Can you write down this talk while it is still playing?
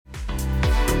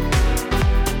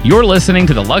You're listening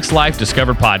to the Lux Life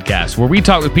Discovered podcast, where we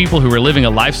talk with people who are living a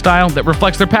lifestyle that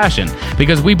reflects their passion,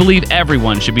 because we believe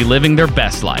everyone should be living their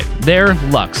best life, their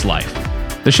Lux Life.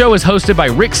 The show is hosted by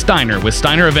Rick Steiner with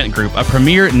Steiner Event Group, a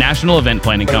premier national event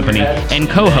planning company, and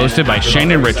co-hosted by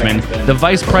Shannon Richmond, the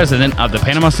vice president of the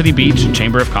Panama City Beach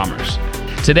Chamber of Commerce.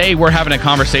 Today, we're having a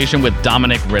conversation with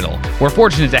Dominic Riddle. We're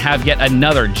fortunate to have yet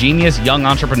another genius young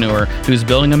entrepreneur who's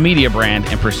building a media brand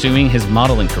and pursuing his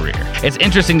modeling career. It's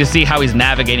interesting to see how he's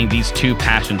navigating these two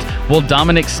passions. Will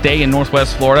Dominic stay in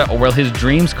Northwest Florida, or will his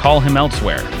dreams call him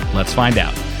elsewhere? Let's find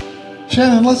out.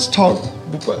 Shannon, let's talk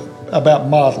about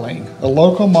modeling. A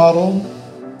local model.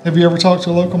 Have you ever talked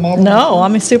to a local model? No,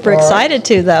 I'm super excited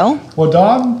to, though. Well,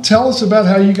 Dom, tell us about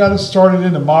how you got started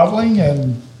into modeling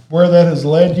and where that has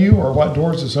led you, or what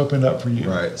doors it's opened up for you.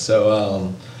 Right.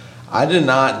 So I did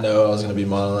not know I was going to be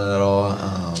modeling at all.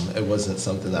 It wasn't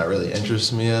something that really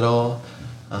interested me at all.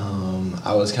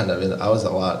 I was a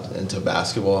lot into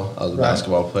basketball. I was a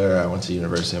basketball player. I went to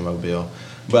University of Mobile,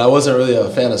 but I wasn't really a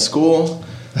fan of school.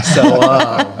 So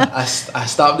I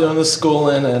stopped doing the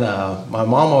schooling, and my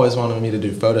mom always wanted me to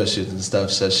do photo shoots and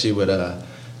stuff, so she would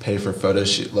pay for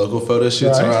local photo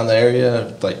shoots around the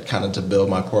area, like kind of to build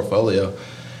my portfolio.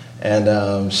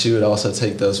 And she would also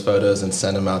take those photos and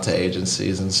send them out to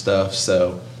agencies and stuff.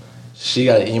 So she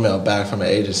got an email back from an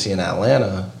agency in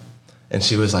Atlanta, and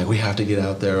she was like, "We have to get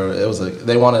out there." It was like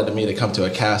they wanted me to come to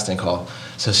a casting call.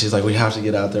 So she's like, "We have to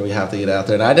get out there. We have to get out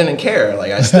there." And I didn't care.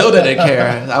 Like, I still didn't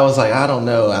care. I was like, I don't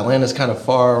know. Atlanta's kind of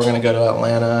far. We're going to go to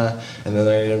Atlanta. And then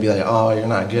they're going to be like, "Oh, you're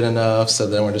not good enough." So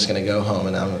then we're just going to go home,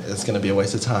 and it's going to be a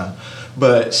waste of time.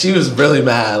 But she was really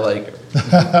mad, like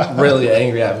really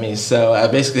angry at me. So I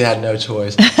basically had no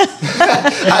choice.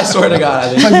 I swear to God, I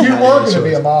think. So you were going to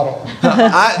be a model.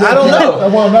 I don't know.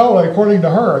 Well, no, according to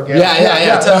her, I guess.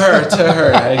 Yeah. To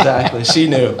her, exactly. She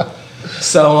knew.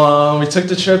 So we took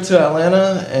the trip to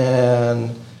Atlanta,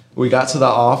 and we got to the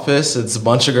office. It's a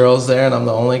bunch of girls there, and I'm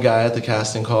the only guy at the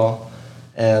casting call.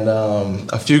 And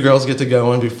a few girls get to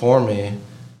go in before me,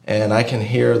 and I can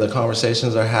hear the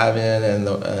conversations they're having, and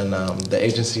the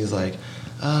agency's like,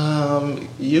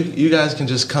 you guys can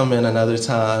just come in another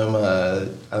time.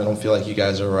 I don't feel like you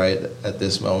guys are right at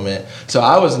this moment. So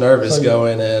I was nervous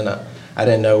going in. I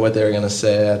didn't know what they were going to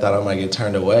say. I thought I might get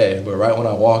turned away. But right when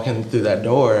I walk in through that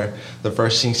door, the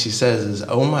first thing she says is,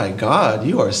 "Oh, my God,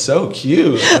 you are so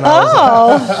cute." And I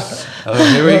was like,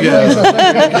 "Oh, here we go."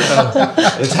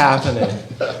 It's happening.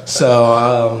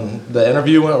 So the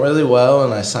interview went really well,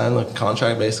 and I signed the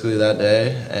contract basically that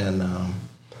day. And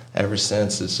ever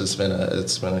since, it's been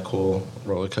a cool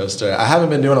roller coaster. I haven't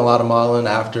been doing a lot of modeling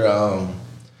after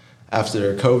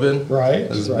COVID.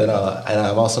 Right. And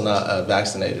I'm also not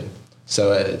vaccinated.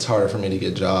 So it's harder for me to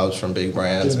get jobs from big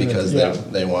brands because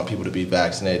they want people to be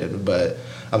vaccinated. But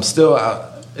I'm still,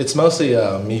 it's mostly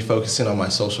me focusing on my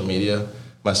social media.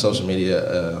 My social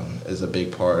media is a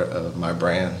big part of my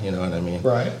brand, you know what I mean?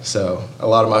 Right. So a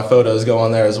lot of my photos go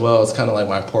on there as well. It's kind of like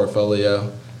my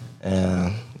portfolio.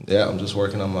 And yeah, I'm just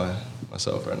working on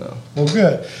myself right now. Well,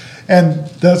 good. And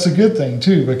that's a good thing,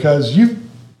 too, because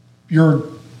you're,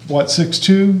 what,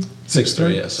 6'2"?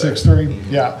 6'3", yes, sir. 6'3",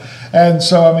 yeah. And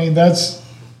so, I mean, that's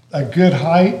a good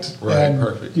height. Right, and,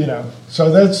 perfect.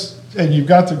 So and you've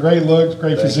got the great looks,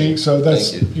 great physique, so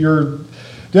you're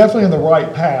definitely on the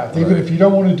right path. Even if you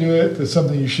don't want to do it, that's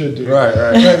something you should do. Right.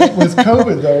 But with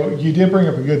COVID, though, you did bring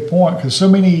up a good point, because so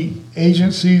many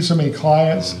agencies, so many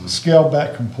clients scaled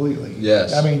back completely.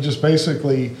 Yes. I mean, just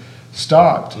basically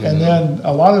stopped. And then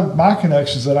a lot of my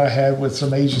connections that I had with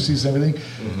some agencies and everything,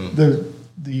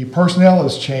 the personnel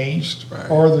has changed,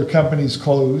 or the company's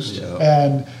closed,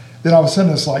 and then all of a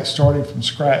sudden it's like starting from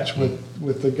scratch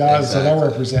with the guys that I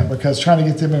represent, because trying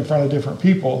to get them in front of different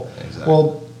people.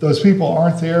 Well, those people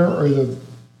aren't there, or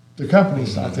the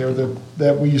company's not there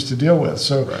that we used to deal with.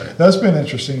 So that's been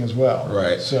interesting as well.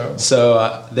 Right.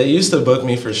 So they used to book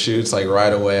me for shoots like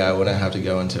right away. I wouldn't have to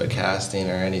go into a casting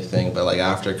or anything. But like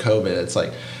after COVID, it's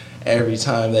like every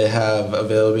time they have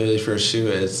availability for a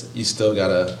shoot, you still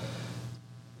gotta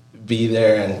be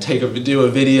there and do a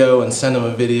video and send them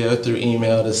a video through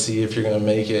email to see if you're going to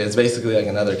make it. It's basically like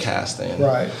another casting.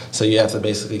 Right. So you have to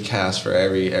basically cast for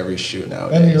every shoot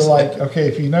nowadays. And you're like, okay,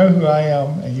 if you know who I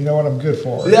am and you know what I'm good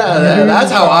for. Yeah,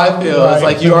 that's how I feel. Right. It's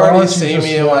like you already see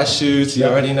me in my shoots. You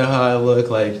already know how I look.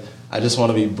 Like, I just want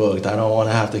to be booked. I don't want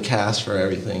to have to cast for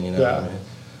everything, you know what I mean?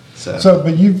 So,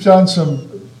 but you've done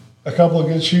a couple of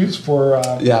good shoots for.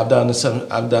 I've done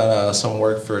some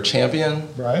work for Champion.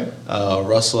 Right.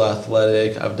 Russell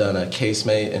Athletic. I've done a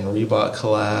Casemate and Reebok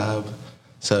collab.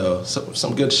 So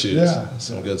some good shoots. Yeah.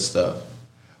 Some good stuff.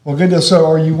 Well, good. So,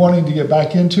 are you wanting to get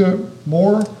back into it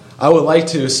more? I would like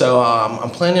to. So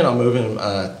I'm planning on moving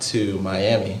to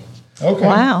Miami. Okay.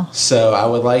 Wow. So I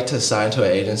would like to sign to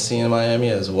an agency in Miami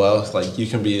as well. Like you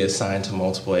can be assigned to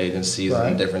multiple agencies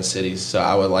in different cities. So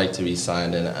I would like to be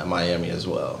signed in Miami as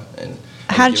well. And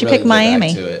how did you pick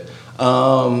Miami? To it.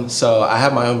 So I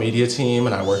have my own media team,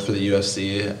 and I work for the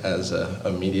UFC as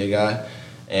a media guy.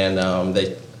 And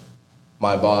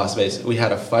my boss basically, we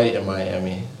had a fight in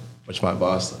Miami, which my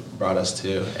boss brought us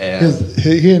to, and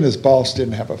he and his boss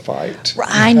didn't have a fight.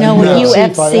 I know what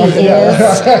UFC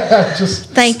is.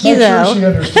 Thank you, though. She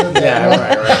understood that.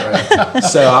 Yeah, right.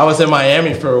 So I was in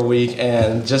Miami for a week,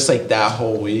 and just like that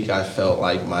whole week, I felt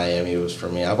like Miami was for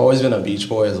me. I've always been a beach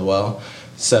boy as well,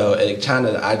 so it kind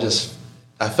of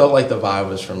I felt like the vibe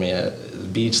was for me.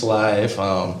 Beach life,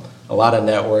 a lot of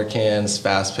networking,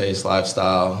 fast-paced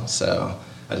lifestyle, so.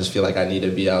 I just feel like I need to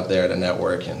be out there to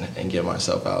network and get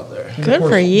myself out there. Good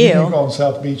for you. You didn't go on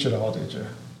South Beach at all, did you?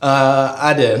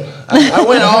 I did. I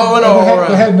went all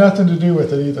around. It had nothing to do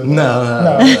with it either.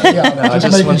 No. I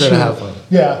just wanted to have fun.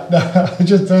 Yeah, no,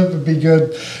 just that would be good.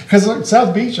 Because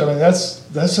South Beach, I mean,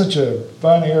 that's such a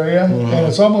fun area, and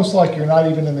it's almost like you're not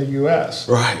even in the U.S.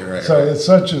 Right. So it's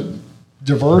such a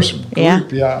diverse group.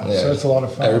 Yeah. So it's a lot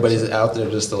of fun. Everybody's out there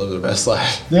just to live their best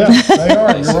life. Yeah, they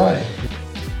are. You're right.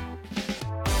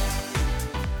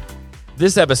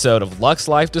 This episode of Lux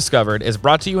Life Discovered is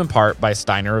brought to you in part by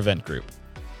Steiner Event Group.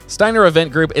 Steiner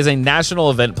Event Group is a national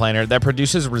event planner that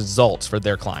produces results for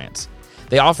their clients.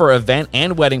 They offer event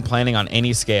and wedding planning on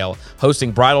any scale,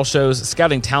 hosting bridal shows,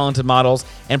 scouting talented models,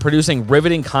 and producing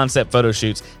riveting concept photo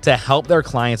shoots to help their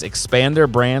clients expand their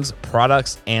brands,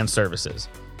 products, and services.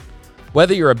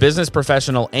 Whether you're a business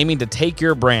professional aiming to take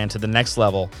your brand to the next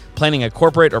level, planning a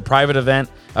corporate or private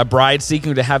event, a bride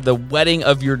seeking to have the wedding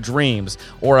of your dreams,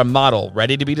 or a model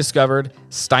ready to be discovered,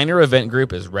 Steiner Event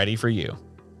Group is ready for you.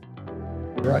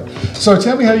 Right. So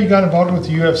tell me how you got involved with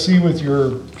the UFC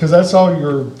because that's all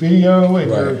your video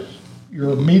and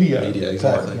your media. Media,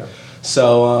 exactly. Part,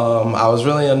 So I was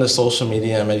really into social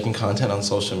media and making content on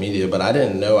social media, but I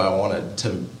didn't know I wanted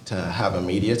to have a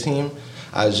media team.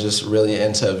 I was just really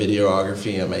into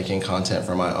videography and making content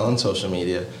for my own social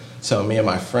media. So me and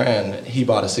my friend, he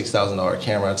bought a $6,000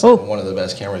 camera. It's one of the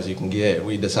best cameras you can get.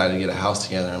 We decided to get a house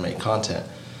together and make content.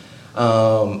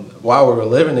 While we were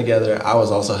living together, I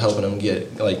was also helping him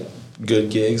get like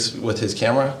good gigs with his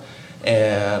camera.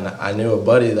 And I knew a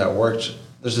buddy that worked,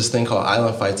 there's this thing called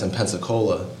Island Fights in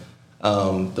Pensacola.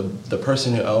 The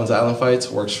person who owns Island Fights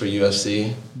works for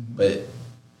UFC, but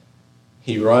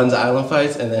he runs Island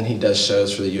Fights, and then he does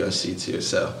shows for the UFC too.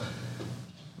 So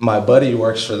my buddy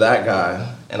works for that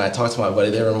guy, and I talked to my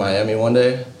buddy. They were in Miami one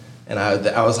day, and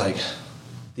I was like,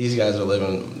 these guys are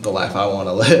living the life I want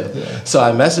to live. Yeah. So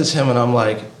I messaged him, and I'm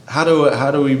like, how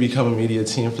do we become a media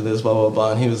team for this, blah, blah,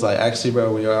 blah. And he was like, actually,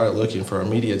 bro, we are looking for a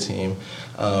media team.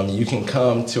 You can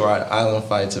come to our Island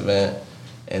Fights event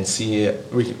and see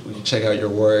it. We can check out your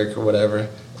work or whatever.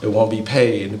 It won't be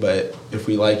paid, but if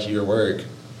we like your work,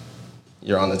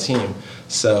 you're on the team.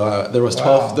 So there was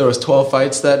 12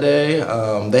 fights that day.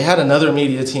 They had another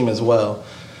media team as well,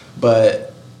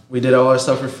 but we did all our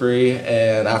stuff for free.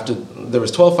 And after there was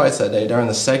 12 fights that day, during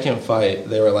the second fight,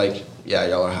 they were like, "Yeah,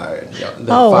 y'all are hired."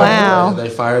 Wow! They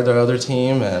fired their other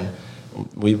team, and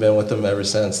we've been with them ever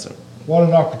since. What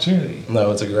an opportunity! No,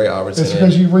 it's a great opportunity. It's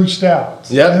because you reached out.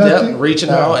 Yep,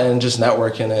 reaching out and just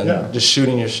networking and just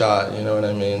shooting your shot. You know what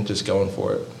I mean? Just going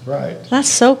for it. Right. That's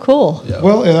so cool. Yeah.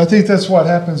 Well, and I think that's what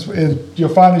happens. You'll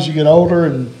find as you get older,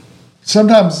 and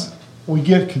sometimes we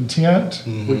get content,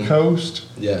 we coast.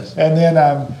 Yes. And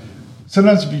then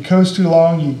sometimes if you coast too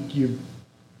long, you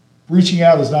reaching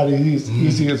out is not as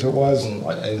easy as it was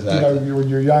exactly. when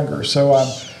you're younger. So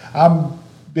I'm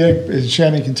big, and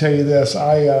Shannon can tell you this.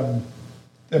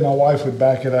 And my wife would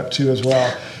back it up too as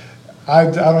well. I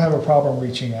don't have a problem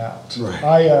reaching out. Right.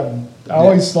 I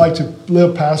always like to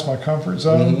live past my comfort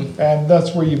zone, and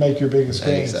that's where you make your biggest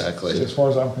gains. Exactly. As far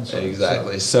as I'm concerned.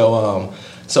 Exactly. So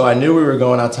I knew we were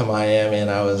going out to Miami, and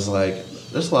I was like,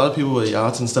 there's a lot of people with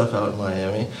yachts and stuff out in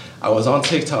Miami. I was on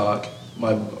TikTok.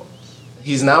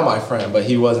 He's now my friend, but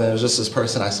he wasn't. It was just this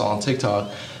person I saw on TikTok.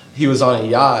 He was on a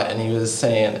yacht, and he was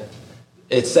saying,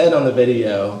 it said on the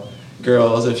video,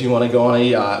 "Girls, if you want to go on a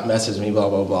yacht, message me, blah,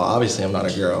 blah, blah." Obviously, I'm not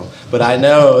a girl, but I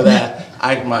know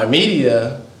that my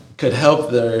media could help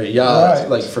their yacht,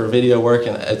 like for video work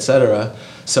and et cetera.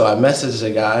 So I messaged the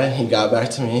guy. He got back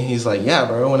to me. He's like, "Yeah,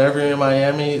 bro, whenever you're in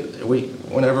Miami,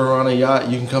 whenever we're on a yacht,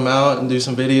 you can come out and do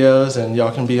some videos, and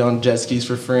y'all can be on jet skis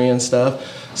for free and stuff."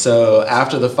 So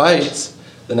after the fights,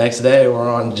 the next day,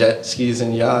 we're on jet skis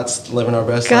and yachts, living our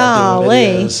best life, doing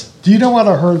videos. Do you know what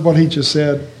I heard? What he just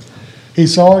said? he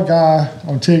saw a guy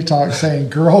on TikTok saying,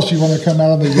 "Girls, you want to come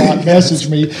out on the yacht? Message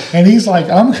me." And he's like,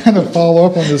 "I'm going to follow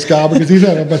up on this guy because he's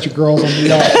had a bunch of girls on the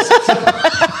yacht."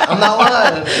 I'm not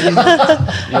lying.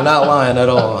 You're not lying at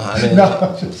all. I mean,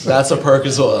 that's a perk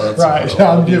as well. That's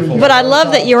I'm giving you. But I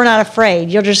love that you're not afraid.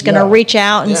 You're just going to reach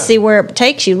out and see where it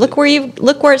takes you. Look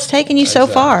where it's taken you so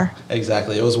far.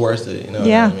 Exactly. It was worth it. You know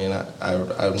what I mean?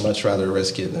 I would much rather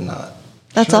risk it than not.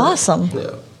 That's awesome.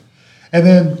 Yeah. And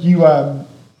then you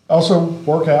also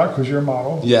work out because you're a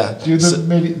model. Yeah. Do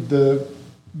the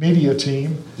media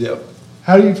team. Yep.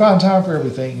 How do you find time for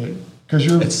everything? Because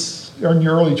you're in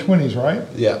your early 20s, right?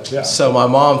 Yeah. So my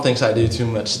mom thinks I do too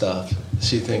much stuff.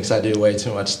 She thinks I do way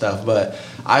too much stuff. But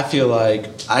I feel like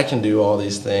I can do all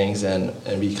these things and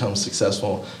become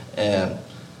successful. And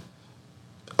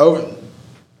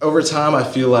over time, I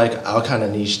feel like I'll kind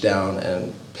of niche down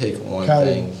and pick one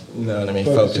thing. You know what I mean?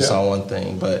 Focus on one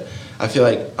thing. But I feel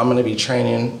like I'm going to be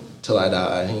training till I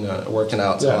die, working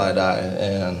out till I die.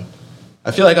 And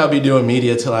I feel like I'll be doing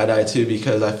media till I die too,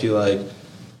 because I feel like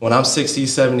when I'm 60,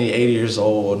 70, 80 years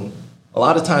old, a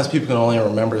lot of times people can only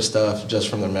remember stuff just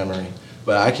from their memory.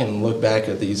 But I can look back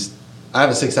at these. I have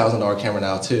a $6,000 camera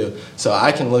now too, so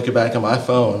I can look back at my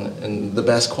phone and the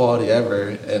best quality ever,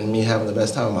 and me having the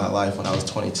best time of my life when I was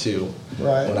 22.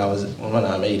 Right. When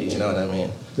I'm 80, you know what I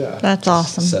mean? Yeah. That's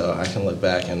awesome. So I can look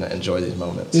back and enjoy these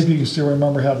moments. If you can still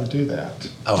remember how to do that.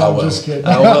 Oh, I will. Just kidding.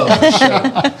 I will.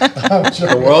 Sure.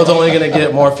 The world's only going to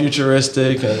get more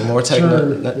futuristic and more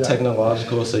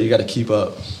technological, so you got to keep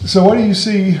up. So where do you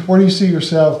see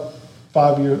yourself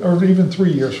 5 years or even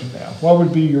 3 years from now? What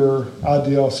would be your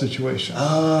ideal situation?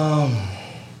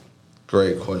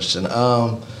 Great question.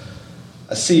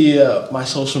 I see my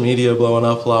social media blowing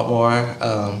up a lot more.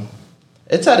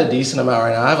 It's at a decent amount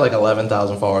right now. I have like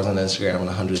 11,000 followers on Instagram and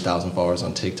 100,000 followers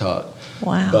on TikTok.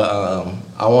 Wow. But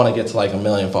I want to get to like 1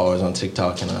 million followers on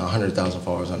TikTok and 100,000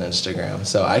 followers on Instagram.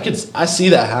 So I see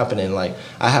that happening. Like,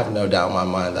 I have no doubt in my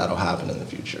mind that'll happen in the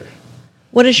future.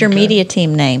 What is your media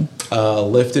team name?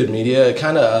 Lifted Media.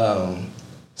 Kind of.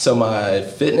 So my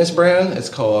fitness brand is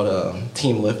called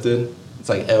Team Lifted. It's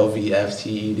like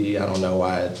LVFTED. I don't know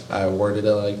why I worded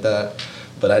it like that,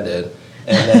 but I did.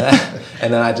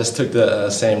 And then I just took the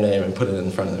same name and put it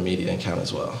in front of the media account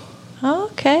as well.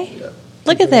 Okay. Yeah.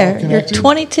 Look at there. You're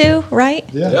 22, right?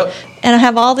 Yeah. Yep. And I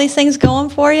have all these things going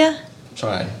for you?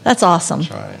 Trying. That's awesome.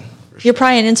 Trying. Sure. You're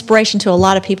probably an inspiration to a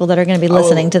lot of people that are going to be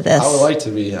listening to this. I would like to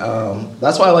be.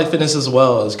 That's why I like fitness as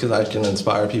well, is because I can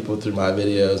inspire people through my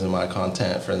videos and my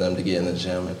content for them to get in the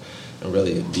gym and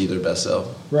really be their best self.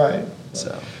 Right.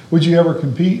 So. Would you ever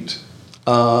compete?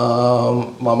 My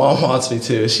mom wants me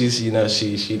to. She's, she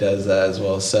does that as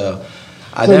well. So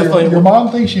I definitely. Your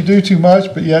mom thinks you do too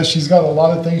much, but yeah, she's got a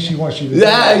lot of things she wants you to do.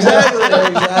 Yeah, exactly.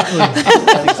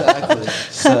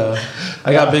 So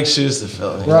I got big shoes to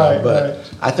fill. But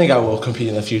I think I will compete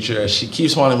in the future. She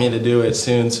keeps wanting me to do it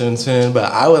soon.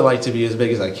 But I would like to be as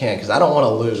big as I can because I don't want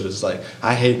to lose. Like,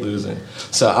 I hate losing.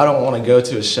 So I don't want to go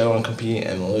to a show and compete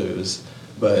and lose.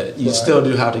 But you still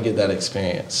do have to get that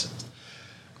experience.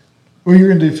 Well, you're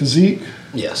going to do physique?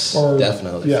 Yes,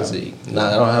 definitely physique. No,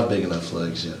 I don't have big enough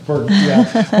legs yet.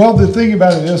 Well, the thing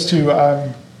about it is, too,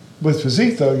 with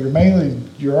physique, though, you're mainly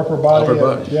your upper body.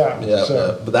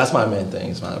 But that's my main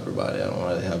thing is my upper body. I don't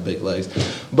really have big legs.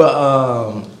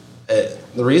 But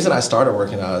the reason I started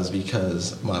working out is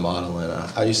because my modeling.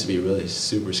 I used to be a really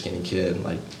super skinny kid,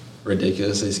 like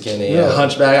ridiculously skinny. Yeah.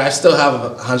 Hunchback. I still have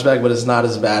a hunchback, but it's not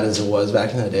as bad as it was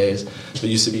back in the days. But I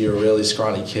used to be a really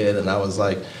scrawny kid, and I was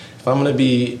like, if I'm gonna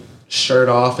be shirt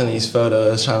off in these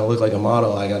photos, trying to look like a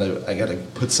model, I gotta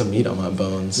put some meat on my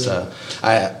bones. Yeah. So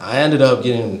I ended up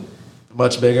getting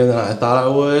much bigger than I thought I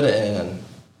would, and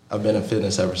I've been in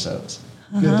fitness ever since.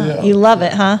 Uh-huh. You love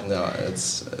it, huh? No,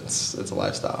 it's a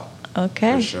lifestyle.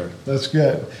 Okay, for sure. That's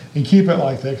good, and keep it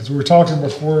like that because we were talking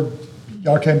before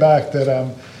y'all came back that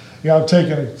I've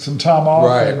taken some time off.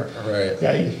 Right.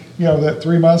 Yeah, that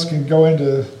 3 months can go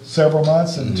into several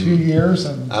months and 2 years,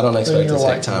 and I don't expect to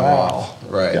take time off.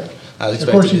 Right. Yeah. Of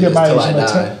course, you get my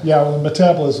age. The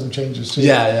metabolism changes too.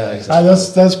 Yeah, exactly.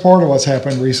 That's part of what's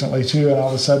happened recently too, and all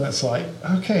of a sudden it's like,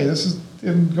 okay, this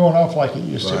isn't going off like it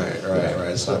used to. Right.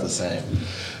 It's not the same.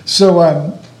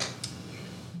 So,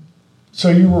 so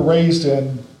you were raised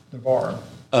in Navarre.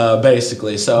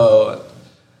 Basically, so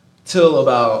till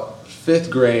about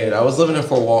 5th grade, I was living in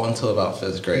Fort Walton until about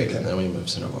 5th grade, and then we moved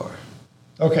to Navarre.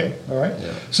 Okay, all right.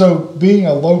 Yeah. So being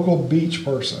a local beach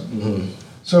person,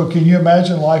 so can you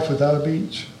imagine life without a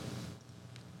beach?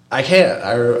 I can't.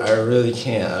 I really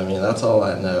can't. I mean, that's all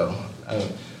I know.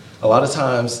 A lot of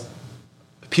times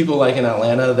people like in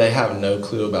Atlanta, they have no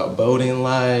clue about boating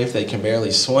life. They can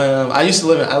barely swim. I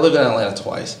lived in Atlanta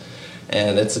twice,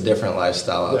 and it's a different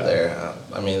lifestyle out there.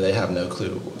 I mean, they have no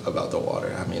clue about the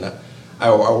water. I mean, I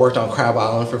worked on Crab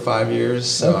Island for 5 years,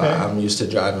 so I'm used to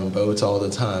driving boats all the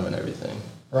time and everything.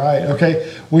 Right.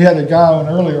 Okay. We had a guy on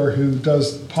earlier who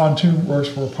works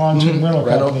for a pontoon rental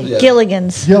company. Yeah.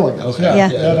 Gilligan's. Okay. Yeah.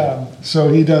 And, so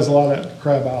he does a lot at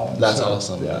Crab Island. That's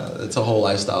awesome. Yeah. It's a whole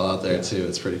lifestyle out there too.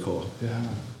 It's pretty cool. Yeah.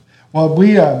 Well,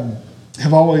 we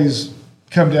have always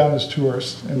come down as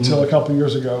tourists until a couple of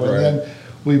years ago, and then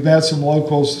we met some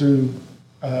locals through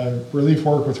relief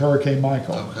work with Hurricane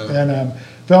Michael, and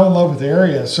fell in love with the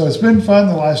area. So it's been fun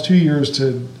the last 2 years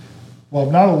to, well,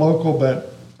 not a local, but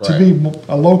to be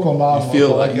a local, non-local.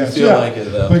 You feel like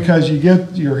it though, because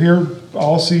you're here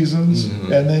all seasons,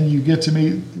 and then you get to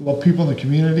meet people in the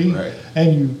community,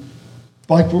 and you,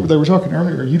 like they were talking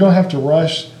earlier, you don't have to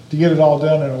rush to get it all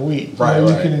done in a week. You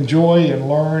can enjoy and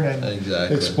learn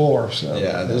and explore. So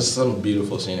there's some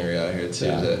beautiful scenery out here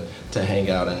too to hang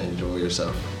out and enjoy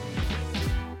yourself.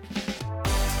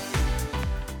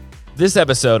 This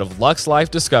episode of Lux Life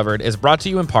Discovered is brought to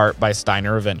you in part by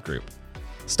Steiner Event Group.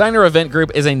 Steiner Event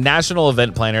Group is a national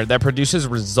event planner that produces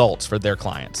results for their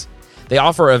clients. They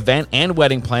offer event and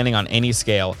wedding planning on any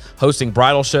scale, hosting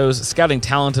bridal shows, scouting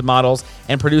talented models,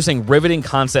 and producing riveting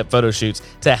concept photo shoots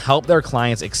to help their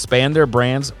clients expand their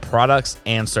brands, products,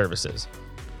 and services.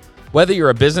 Whether you're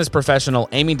a business professional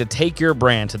aiming to take your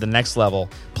brand to the next level,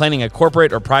 planning a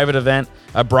corporate or private event,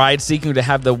 a bride seeking to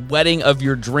have the wedding of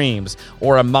your dreams,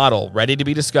 or a model ready to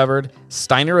be discovered,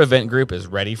 Steiner Event Group is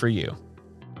ready for you.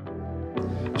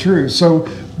 True. So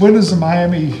when is the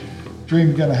Miami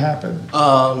dream going to happen?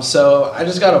 So I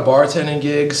just got a bartending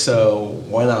gig. So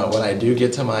when I do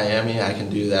get to Miami, I can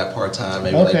do that part-time,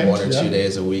 maybe like 1 or 2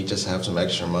 days a week, just to have some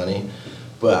extra money.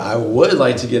 But I would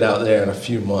like to get out there in a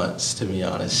few months, to be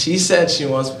honest. She said she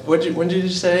wants, when did you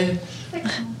say?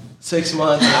 6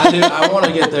 months. I want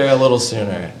to get there a little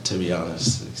sooner, to be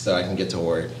honest, so I can get to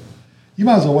work. You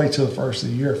might as well wait till the first of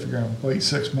the year if you're going to wait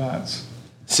 6 months.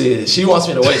 See, she wants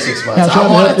me to wait 6 months. I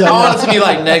want it to be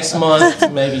like next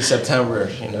month, maybe September,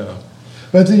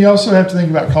 But then you also have to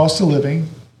think about cost of living.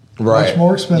 Much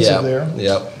more expensive there.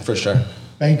 Yep, for sure.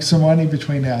 Bank some money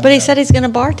between now and But he said he's going to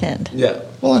bartend. Yeah.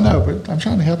 Well, I know, but I'm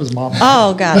trying to help his mom.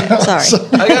 Oh, got it. Sorry.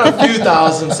 I got a few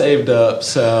thousand saved up,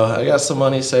 so I got some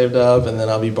money saved up, and then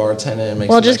I'll be bartending. And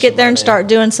Well, just get there and start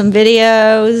doing some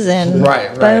videos,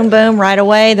 and boom, right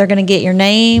away, they're going to get your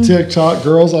name. TikTok,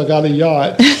 girls, I got a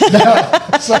yacht.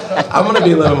 I'm going to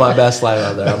be living my best life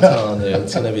out there. I'm telling you,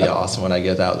 it's going to be awesome when I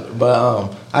get out.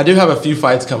 But I do have a few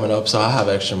fights coming up, so I have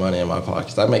extra money in my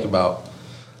pockets. I make about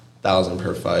 $1,000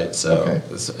 per fight, so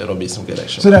it'll be some good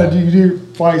extra. So now, do you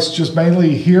do fights just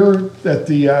mainly here at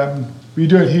the? You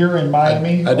do it here in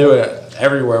Miami? I do it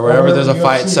everywhere, wherever there's a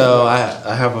fight. So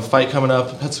I have a fight coming up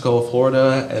in Pensacola,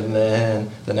 Florida, and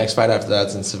then the next fight after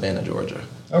that's in Savannah, Georgia.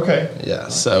 Okay. Yeah.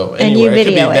 So and anywhere, you it could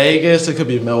be video Vegas, it could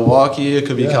be Milwaukee, it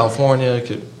could be California, it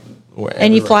could.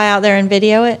 And you fly out there and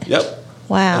video it? Yep.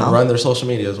 Wow. And run their social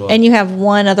media as well. And you have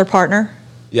one other partner?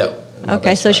 Yep.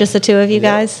 Okay, so it's just the two of you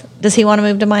guys? Does he want to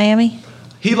move to Miami?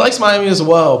 He likes Miami as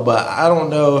well, but I don't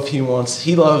know if he wants.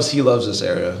 He loves this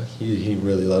area. He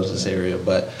really loves this area.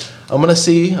 But I'm gonna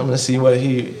see what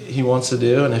he wants to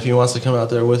do, and if he wants to come out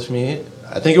there with me,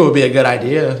 I think it would be a good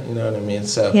idea. You know what I mean?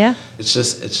 So it's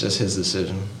just his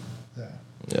decision.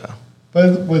 Yeah.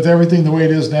 But with everything the way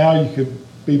it is now, you could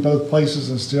be both places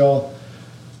and still.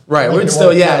 Right. We'd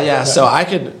still. Yeah. So I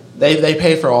could. They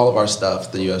pay for all of our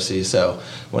stuff, the UFC. So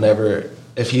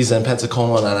if he's in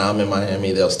Pensacola and I'm in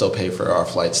Miami, they'll still pay for our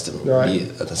flights to be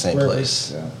at the same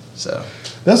place. Yeah. So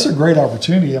that's a great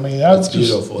opportunity. I mean, that's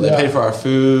beautiful. They pay for our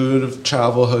food,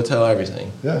 travel, hotel,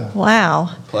 everything. Yeah.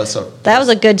 Wow. Plus, that was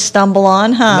a good stumble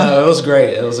on, huh? No, it was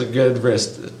great. It was a good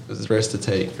risk. It was a risk to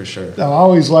take for sure. I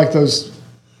always like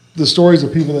the stories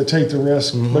of people that take the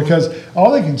risk because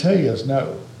all they can tell you is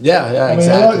no. Yeah,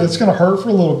 exactly. It's going to hurt for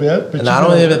a little bit. But I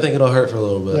don't even think it'll hurt for a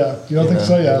little bit. Yeah, you don't think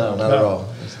so? Yeah. No, not at all.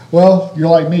 Well, you're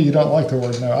like me. You don't like the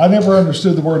word no. I never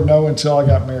understood the word no until I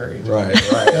got married. Right.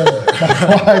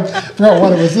 I forgot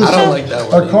what it was. I don't like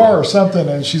that word. A car or something,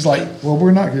 and she's like, well, we're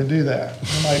not going to do that.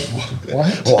 I'm like,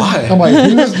 what? Why? I'm like,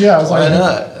 I was why like,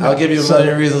 not? I'll give you a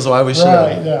million reasons why we should.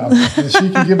 Right, yeah. And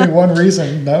she could give me one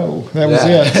reason, no. That was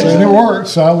it. So, and it worked,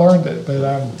 so I learned it.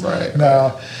 But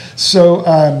no. So,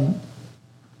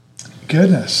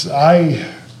 goodness,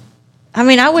 I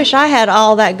mean, I wish I had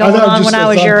all that going on when I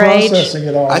was your age.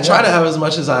 I try to have as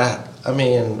much as I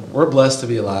mean, we're blessed to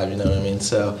be alive, you know what I mean?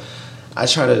 So I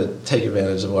try to take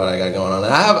advantage of what I got going on.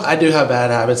 And I do have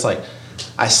bad habits. Like,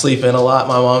 I sleep in a lot.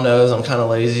 My mom knows I'm kind of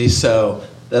lazy, so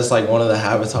that's like one of the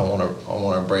habits I want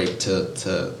to break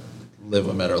to live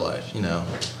a better life. You know,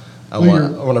 I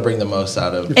want to bring the most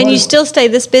out of. And you still stay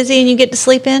this busy, and you get to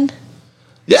sleep in.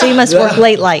 Yeah, so you must work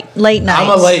late nights. I'm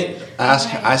a late.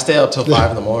 I stay up till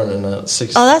 5 in the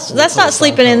 6. Oh, that's not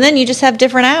sleeping in. Then you just have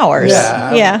different hours.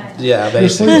 Yeah. Your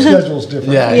sleep schedule's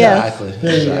different. Yeah, exactly.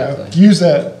 There you go. Use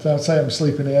that. Don't say I'm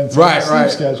sleeping in. So right.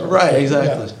 Schedule. Right.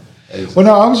 Exactly. Yeah. Well,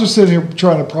 no, I was just sitting here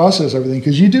trying to process everything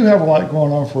because you do have a lot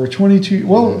going on for a 22.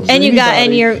 Well, and you got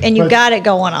it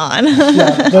going on.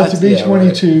 Yeah, but to be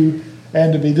 22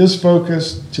 and to be this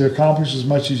focused to accomplish as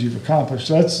much as you've accomplished,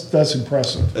 that's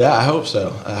impressive. Yeah, I hope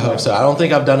so. I don't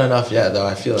think I've done enough yet, though.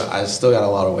 I feel like I still got a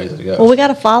lot of ways to go. Well, we got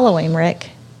to follow him, Rick.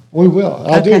 We will.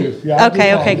 I do. Yeah,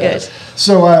 okay, good.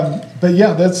 So, but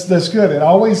yeah, that's good. And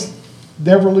always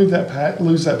never lose that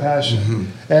passion.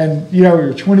 Mm-hmm. And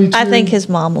you're 22. I think his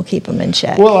mom will keep him in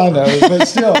check. Well, I know, but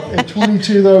still, at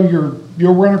 22 though,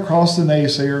 you'll run across the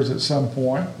naysayers at some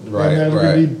point. Right. And they're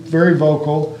going to be very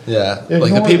vocal. Yeah.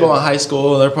 Like the people in high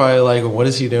school, they're probably like, "What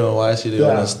is he doing? Why is he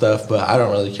doing this stuff?" But I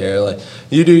don't really care. Like,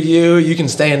 you do you. You can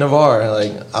stay in Navarre.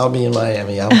 Like, I'll be in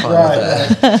Miami. I'm fine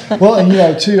with that. Right. Well,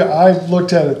 and too, I've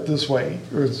looked at it this way,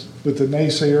 with the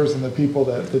naysayers and the people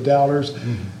the doubters.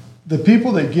 Mm-hmm. The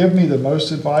people that give me the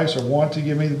most advice or want to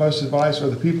give me the most advice are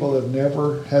the people that have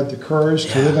never had the courage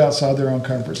to live outside their own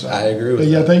comfort zone. I agree with that.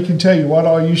 Yeah, they can tell you what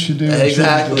all you should do.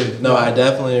 Exactly. No, I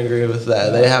definitely agree with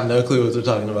that. They have no clue what they're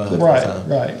talking about.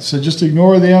 Right. So just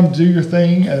ignore them, do your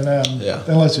thing, and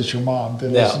unless it's your mom,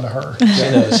 then listen to her.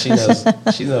 She knows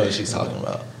what she's talking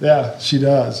about. Yeah, she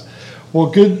does. Well,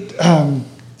 good.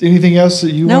 Anything else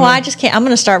that you No, want? I just can't. I'm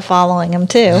going to start following him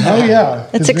too. Oh, yeah.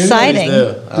 It's exciting.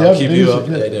 I'll keep you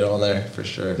updated on there for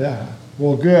sure. Yeah.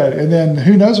 Well, good. And then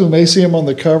who knows, we may see him on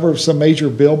the cover of some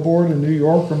major billboard in New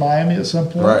York or Miami at some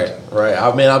point. Right.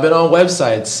 I mean, I've been on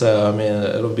websites, so I mean,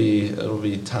 it'll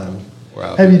be time.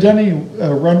 Have you done any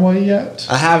runway yet?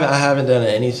 I haven't done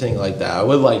anything like that. I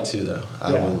would like to, though.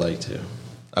 I would like to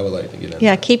get in.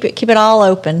 Yeah, keep it all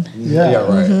open. Yeah,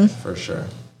 right. Mm-hmm. For sure.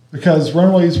 Because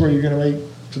runway is where you're going to make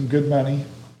some good money.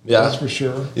 Yeah, that's for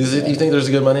sure. You think there's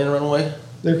good money in a runway?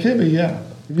 There can be, yeah.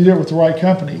 If you do it with the right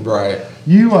company. Right.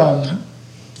 There's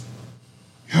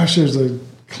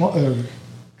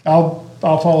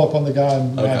I'll follow up on the guy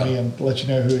in Miami and let you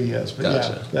know who he is. But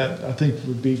gotcha. That I think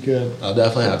would be good. I'll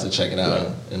definitely have to check it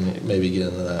out and maybe get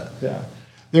into that. Yeah.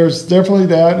 There's definitely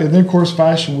that. And then, of course,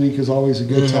 Fashion Week is always a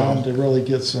good time to really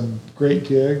get some great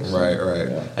gigs. Right.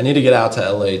 Yeah. I need to get out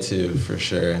to LA, too, for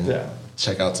sure, and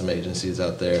check out some agencies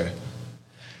out there.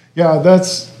 Yeah,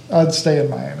 I'd stay in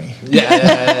Miami.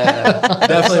 Yeah.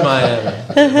 Definitely Miami.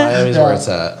 Miami's where it's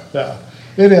at. Yeah.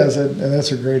 It is, and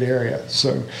that's a great area.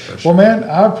 So, well, man,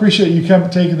 I appreciate you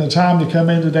taking the time to come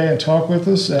in today and talk with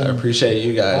us. And I appreciate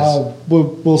you guys.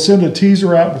 We'll send a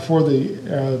teaser out before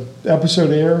the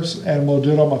episode airs, and we'll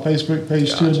do it on my Facebook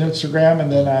page too and Instagram,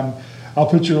 and then I'll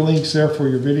put your links there for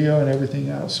your video and everything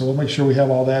else. So we'll make sure we have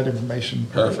all that information.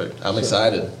 Perfect. I'm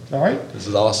excited. All right. This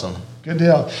is awesome. Good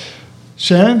deal.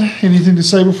 Shannon, anything to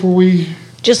say before we...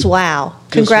 Just wow.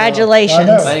 Congratulations.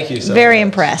 Wow. Thank you so Very much.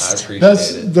 impressed. I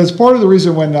appreciate it. That's part of the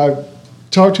reason when I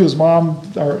talked to his mom,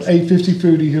 our 850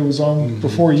 foodie who was on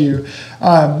before you,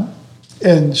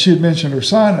 and she had mentioned her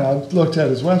son, and I looked at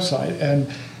his website,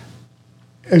 and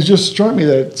it just struck me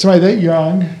that somebody that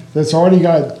young that's already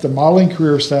got the modeling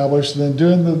career established, and then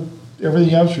doing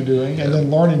everything else you're doing, and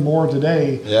then learning more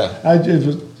today. Yeah.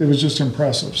 It was just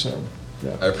impressive. So.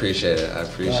 Yeah. I appreciate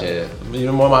it.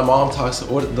 When my mom talks,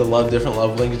 different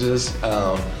love languages,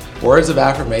 words of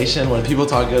affirmation. When people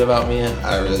talk good about me,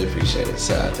 I really appreciate it.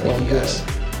 So thank you guys.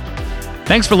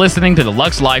 Thanks for listening to the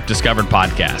Lux Life Discovered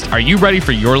podcast. Are you ready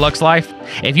for your Lux Life?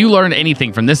 If you learned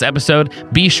anything from this episode,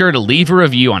 be sure to leave a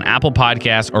review on Apple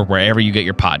Podcasts or wherever you get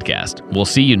your podcast. We'll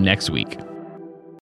see you next week.